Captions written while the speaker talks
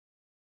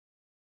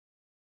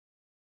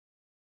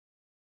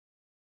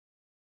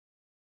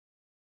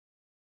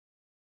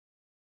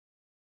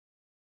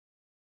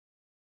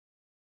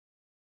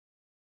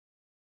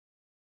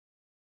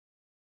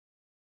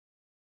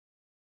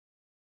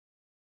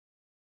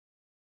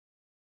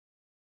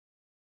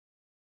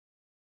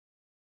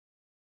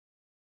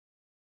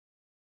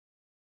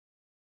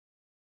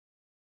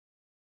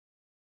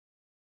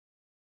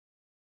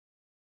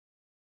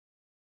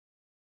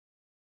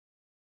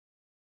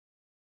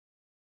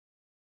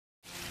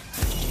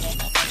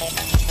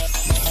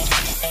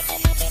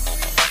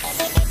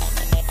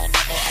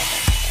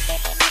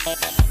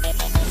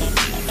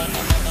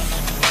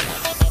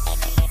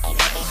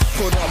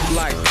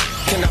like,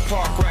 can I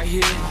park right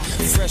here?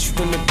 Fresh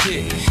from the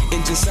pit,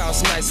 engine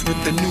sounds nice with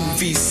the new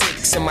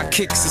V6, and my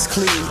kicks is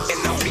clean.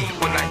 And I mean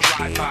when I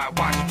drive by,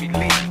 watch me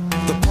leave.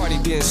 The party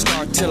didn't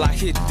start till I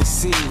hit the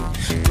scene.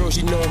 Girls,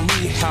 you know me,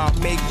 how I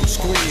make them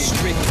scream.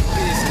 Strict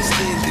business,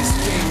 in this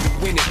game to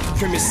win it.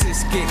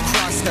 Premises get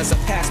crossed as I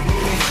pass the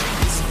limit.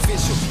 It's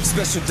official,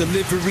 special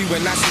delivery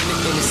when I send it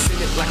in the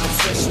Senate like a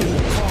fresh new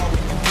car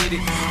when you get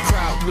it.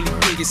 Crowd really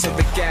big, it's so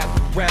the gap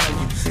around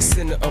you.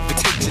 Center of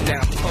attention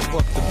now, pump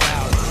up the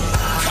value.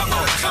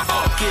 Come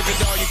on, give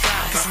it all you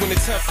got. Cause when the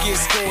tough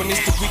gets going,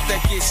 it's the weak that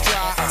gets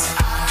dry.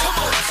 Come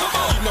on,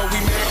 you know we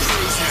mad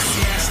crazy.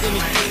 Smash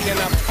anything and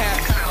I'm half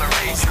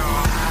crazy.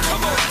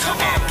 Come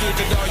on, give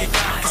it all you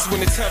got. Cause when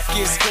the tough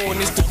gets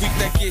going, it's the weak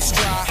that gets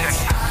dry.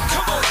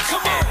 Come on.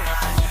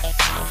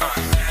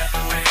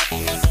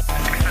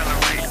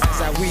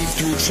 As I weave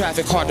through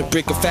traffic, hard to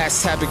break a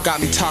fast habit. Got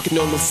me talking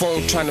on the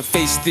phone, trying to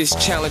face this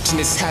challenge and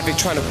this havoc,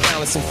 trying to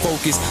balance and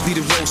focus. Lead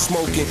the road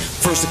smoking,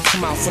 first to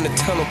come out from the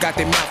tunnel, got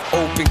their mouth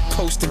open,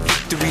 close to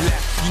victory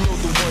lap. You know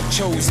the one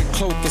chosen,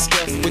 cloak and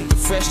stuff with the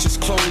freshest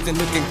clothing,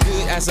 looking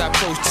good as I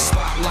approach the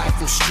spotlight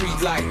from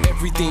street light.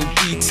 Everything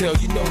detailed,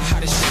 you know how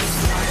to shit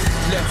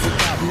left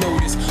without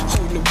notice,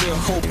 holding the wheel,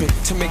 hoping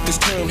to make this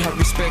turn. How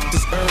respect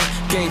is earned,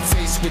 game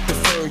face with the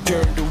fur,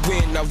 yearn to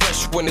win. I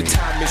rush when the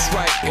time is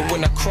right, and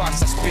when I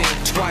cross, I spin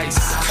twice.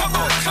 Come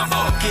on,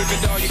 give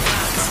it all you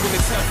got. Cause when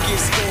the tough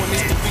gets going,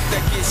 it's the weak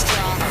that gets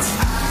dry.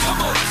 Come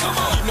on,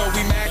 you know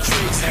we mad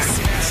crazy.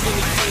 Smash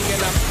anything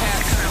and I'm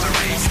half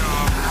crazy.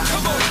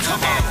 Come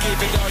on, give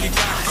it all you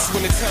got. Cause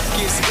when the tough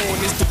gets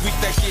going, it's the weak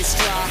that gets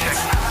dry.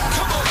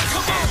 Come on,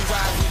 we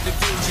ride with the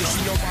vengeance.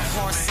 You know my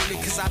heart's in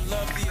it cause I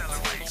love the attention.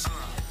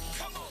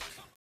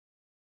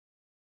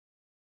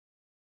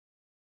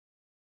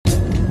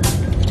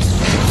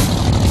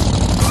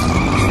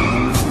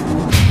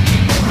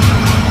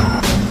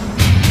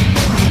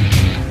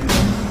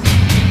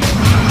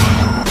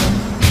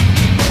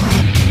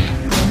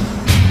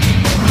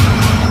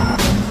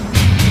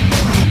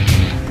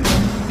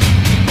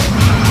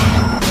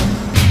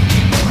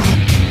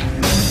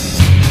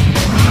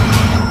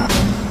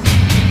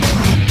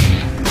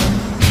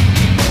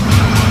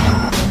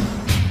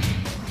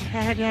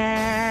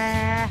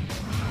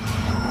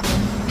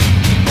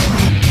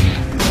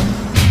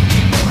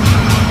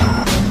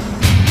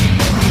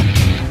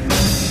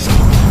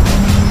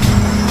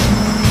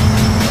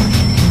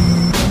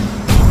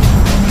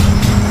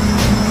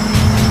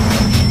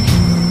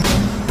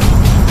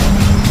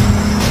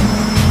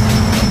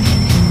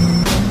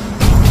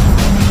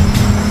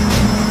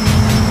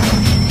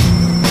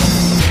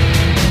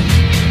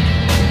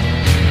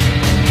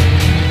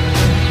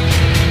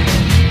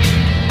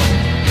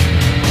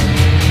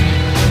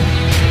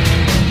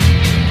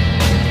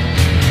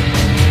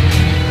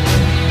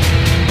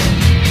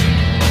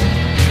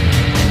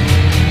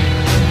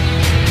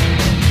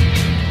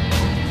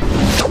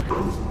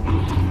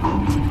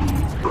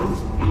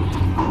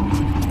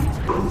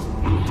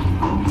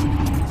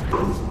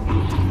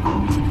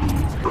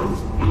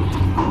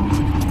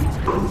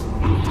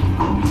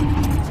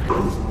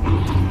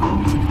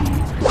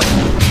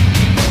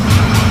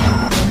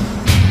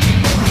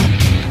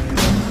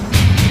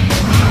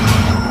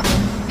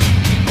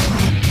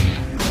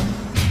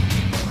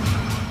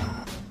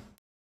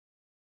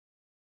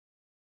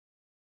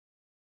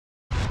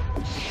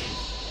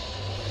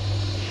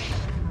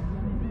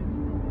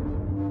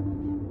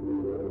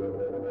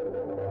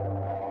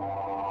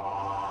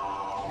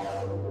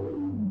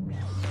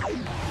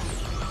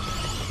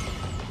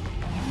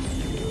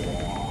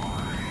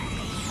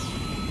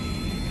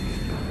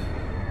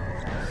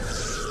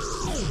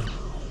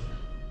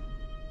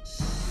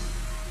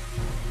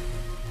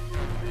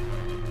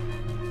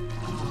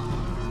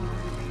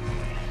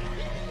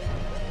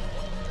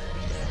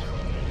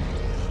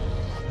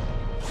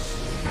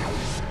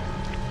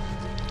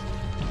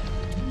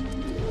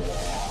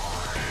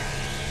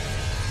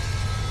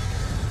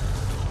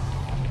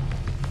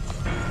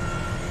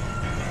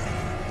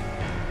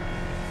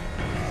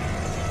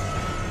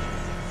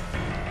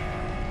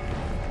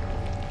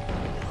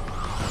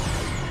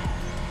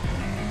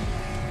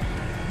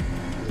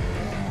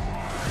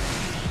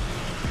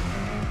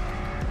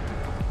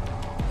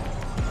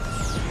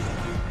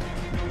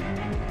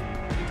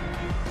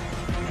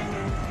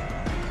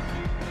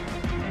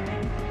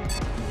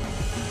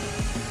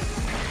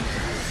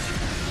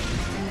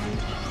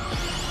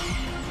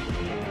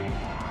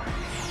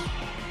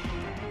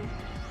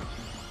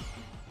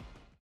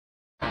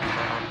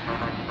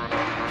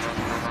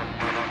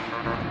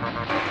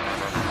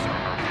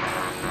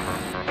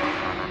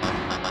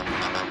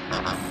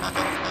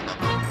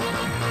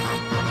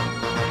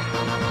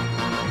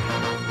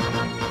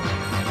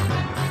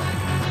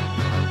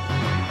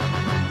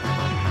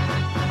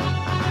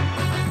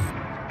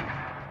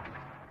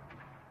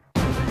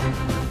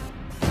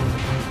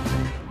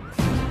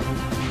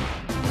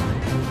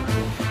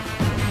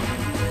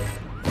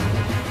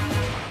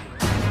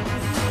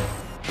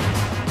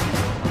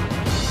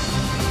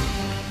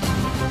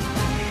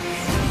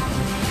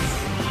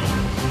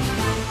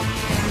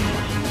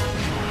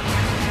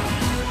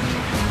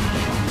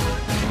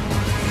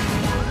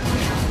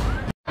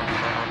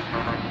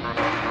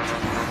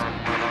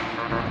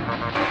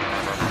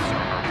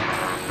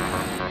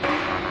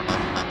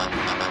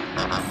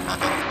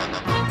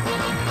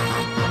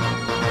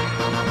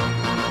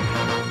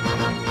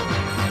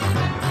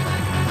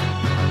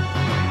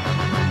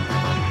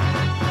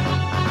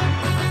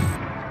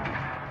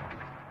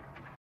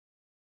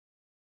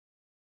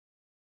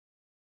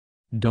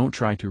 Don't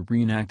try to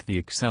reenact the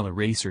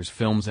Acceleracers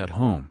films at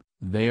home,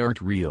 they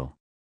aren't real.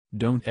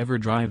 Don't ever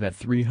drive at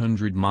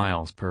 300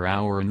 miles per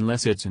hour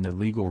unless it's an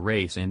illegal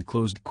race and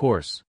closed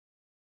course.